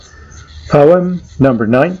Poem number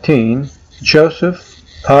 19, Joseph,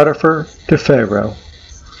 Potaphar to Pharaoh.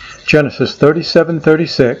 Genesis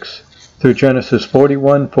 37:36 through Genesis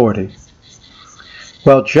 41:40.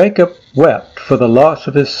 While Jacob wept for the loss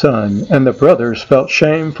of his son, and the brothers felt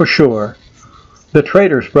shame for sure, the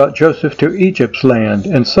traders brought Joseph to Egypt's land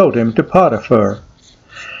and sold him to Potaphar.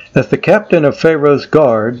 As the captain of Pharaoh's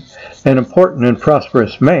guard, an important and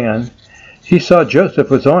prosperous man, he saw Joseph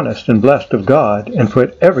was honest and blessed of God, and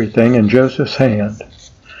put everything in Joseph's hand.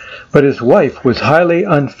 But his wife was highly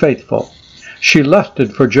unfaithful. She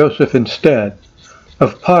lusted for Joseph instead.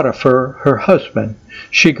 Of Potaphar, her husband,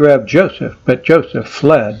 she grabbed Joseph, but Joseph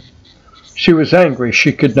fled. She was angry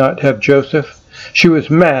she could not have Joseph. She was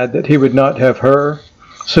mad that he would not have her.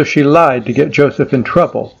 So she lied to get Joseph in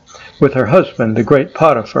trouble with her husband, the great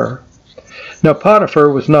Potaphar. Now Potaphar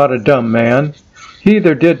was not a dumb man. He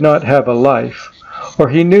either did not have a life, or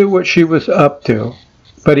he knew what she was up to,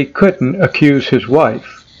 but he couldn't accuse his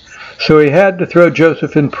wife. So he had to throw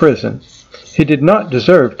Joseph in prison. He did not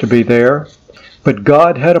deserve to be there, but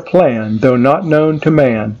God had a plan, though not known to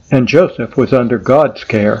man, and Joseph was under God's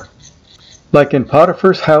care. Like in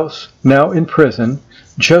Potiphar's house, now in prison,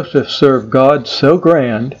 Joseph served God so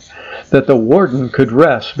grand that the warden could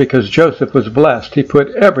rest because Joseph was blessed. He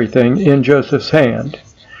put everything in Joseph's hand.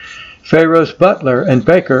 Pharaoh's butler and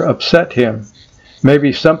baker upset him.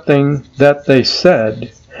 Maybe something that they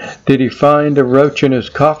said. Did he find a roach in his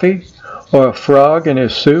coffee, or a frog in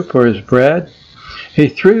his soup or his bread? He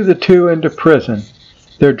threw the two into prison.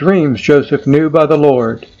 Their dreams Joseph knew by the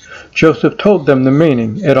Lord. Joseph told them the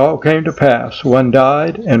meaning. It all came to pass. One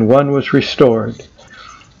died and one was restored.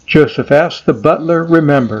 Joseph asked the butler,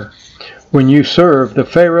 remember, when you serve the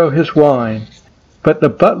Pharaoh his wine. But the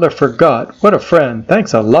butler forgot. What a friend,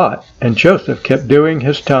 thanks a lot. And Joseph kept doing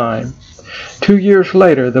his time. 2 years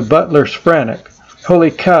later, the butler's frantic.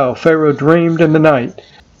 Holy cow, Pharaoh dreamed in the night.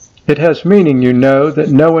 It has meaning, you know,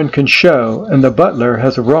 that no one can show, and the butler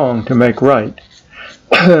has a wrong to make right.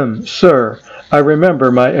 Sir, I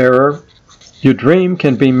remember my error. Your dream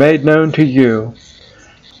can be made known to you.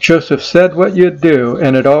 Joseph said what you'd do,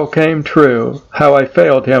 and it all came true. How I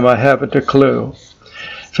failed him, I haven't a clue.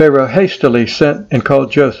 Pharaoh hastily sent and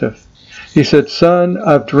called Joseph. He said, Son,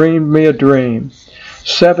 I've dreamed me a dream.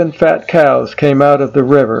 7 fat cows came out of the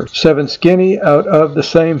river, 7 skinny out of the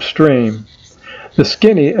same stream. The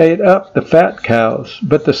skinny ate up the fat cows,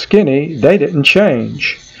 but the skinny, they didn't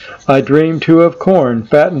change. I dreamed too of corn,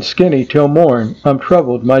 fat and skinny till morn. I'm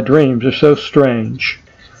troubled, my dreams are so strange.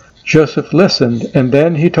 Joseph listened, and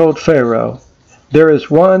then he told Pharaoh, There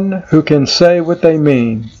is one who can say what they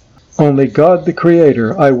mean. Only God the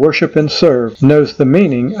Creator I worship and serve knows the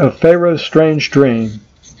meaning of Pharaoh's strange dream.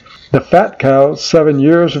 The fat cows, 7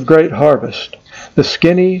 years of great harvest. The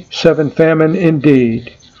skinny, 7 famine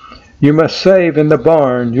indeed. You must save in the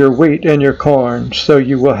barn your wheat and your corn, so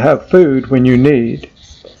you will have food when you need.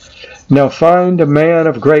 Now find a man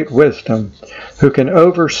of great wisdom, who can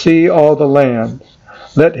oversee all the land.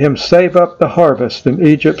 Let him save up the harvest in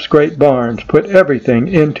Egypt's great barns, put everything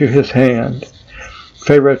into his hand.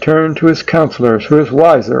 Pharaoh turned to his counselors, who is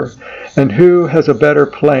wiser, and who has a better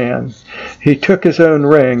plan. He took his own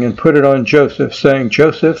ring and put it on Joseph, saying,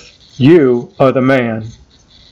 Joseph, you are the man.